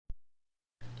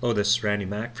Hello, this is Randy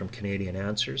Mack from Canadian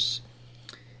Answers,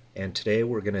 and today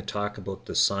we're going to talk about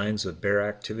the signs of bear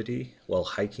activity while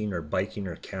hiking or biking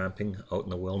or camping out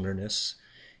in the wilderness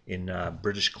in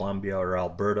British Columbia or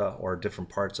Alberta or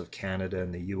different parts of Canada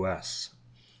and the US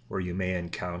where you may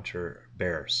encounter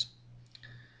bears.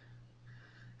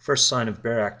 First sign of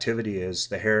bear activity is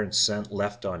the hair and scent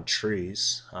left on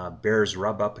trees. Bears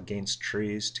rub up against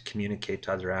trees to communicate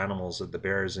to other animals that the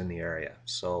bear is in the area.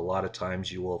 So a lot of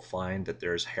times you will find that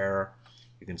there's hair.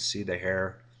 You can see the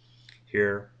hair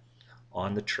here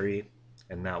on the tree,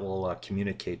 and that will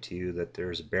communicate to you that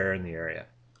there's a bear in the area.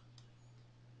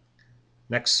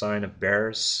 Next sign of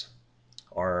bears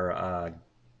are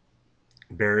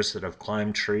bears that have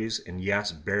climbed trees, and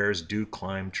yes, bears do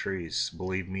climb trees.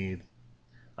 Believe me,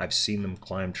 I've seen them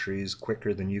climb trees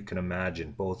quicker than you can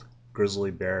imagine, both grizzly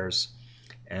bears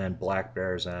and black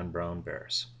bears and brown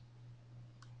bears.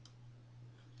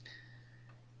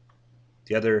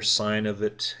 The other sign of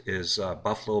it is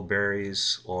buffalo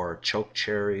berries or choke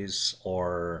cherries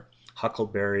or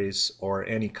huckleberries or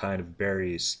any kind of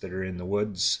berries that are in the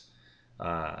woods,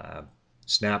 uh,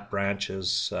 snap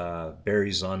branches,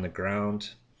 berries on the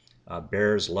ground.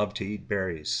 Bears love to eat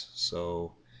berries,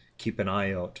 so keep an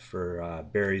eye out for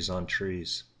berries on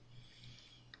trees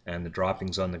and the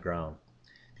droppings on the ground.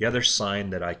 The other sign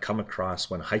that I come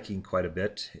across when hiking quite a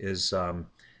bit is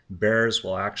bears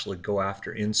will actually go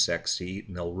after insects to eat,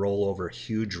 and they'll roll over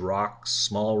huge rocks,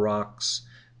 small rocks,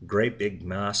 great big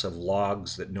massive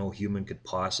logs that no human could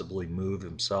possibly move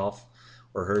himself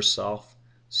or herself.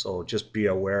 So just be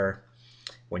aware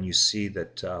when you see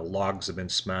that logs have been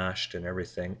smashed and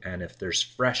everything. And if there's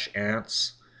fresh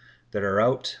ants that are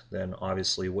out, then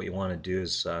obviously what you want to do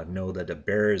is know that a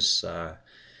bear is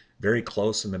very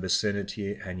close in the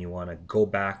vicinity and you want to go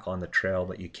back on the trail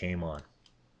that you came on.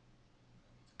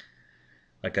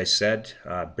 Like I said,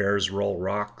 bears roll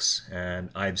rocks, and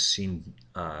I've seen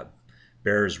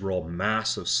bears roll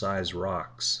massive size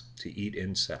rocks to eat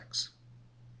insects.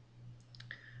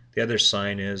 The other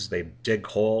sign is they dig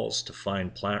holes to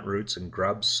find plant roots and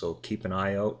grubs, so keep an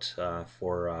eye out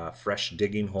for fresh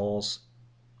digging holes.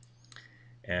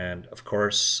 And of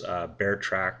course, bear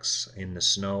tracks in the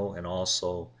snow and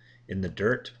also in the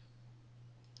dirt.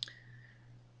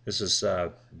 This is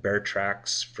bear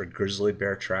tracks for grizzly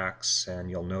bear tracks, and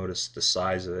you'll notice the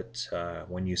size of it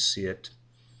when you see it.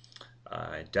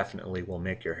 It definitely will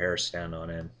make your hair stand on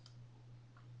end.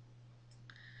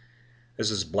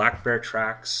 This is black bear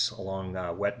tracks along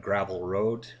wet gravel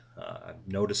road.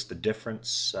 Notice the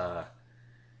difference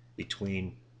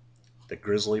between the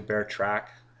grizzly bear track,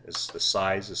 as the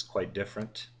size is quite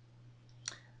different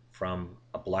from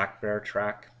a black bear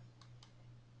track.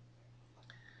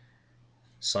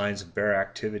 Signs of bear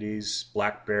activities,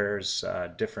 black bears,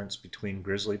 difference between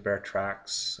grizzly bear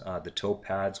tracks, the toe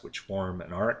pads which form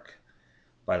an arc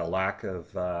by the lack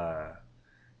of the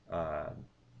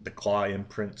claw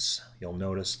imprints. You'll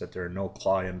notice that there are no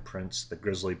claw imprints. The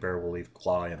grizzly bear will leave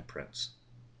claw imprints.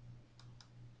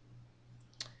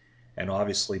 And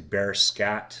obviously bear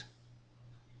scat.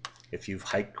 If you've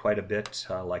hiked quite a bit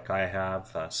like I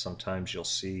have, sometimes you'll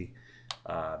see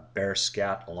bear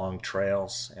scat along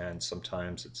trails, and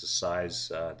sometimes it's a size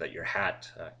that your hat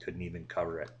couldn't even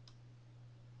cover it.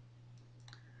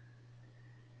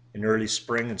 In early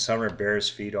spring and summer, bears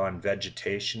feed on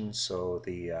vegetation, so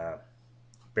the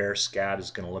bear scat is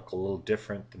going to look a little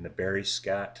different than the berry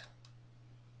scat.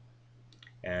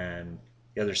 And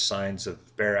the other signs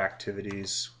of bear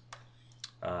activities,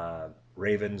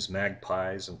 ravens,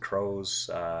 magpies, and crows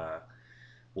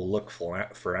will look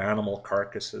for animal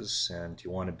carcasses, and you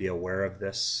want to be aware of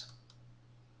this.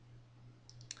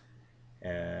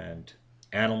 And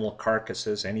animal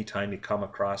carcasses, anytime you come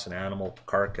across an animal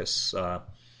carcass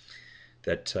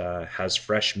that has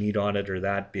fresh meat on it or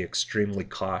that, be extremely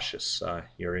cautious.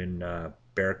 You're in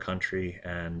bear country,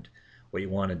 and what you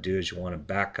want to do is you want to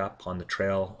back up on the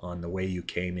trail on the way you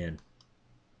came in.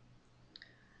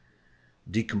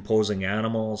 Decomposing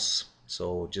animals,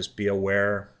 so just be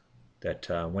aware that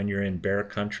when you're in bear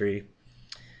country,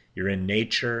 you're in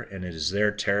nature and it is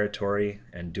their territory,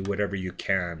 and do whatever you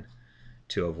can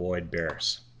to avoid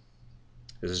bears.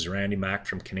 This is Randy Mack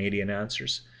from Canadian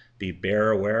Answers. Be bear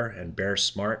aware and bear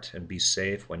smart, and be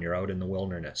safe when you're out in the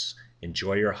wilderness.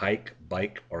 Enjoy your hike,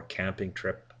 bike, or camping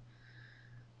trip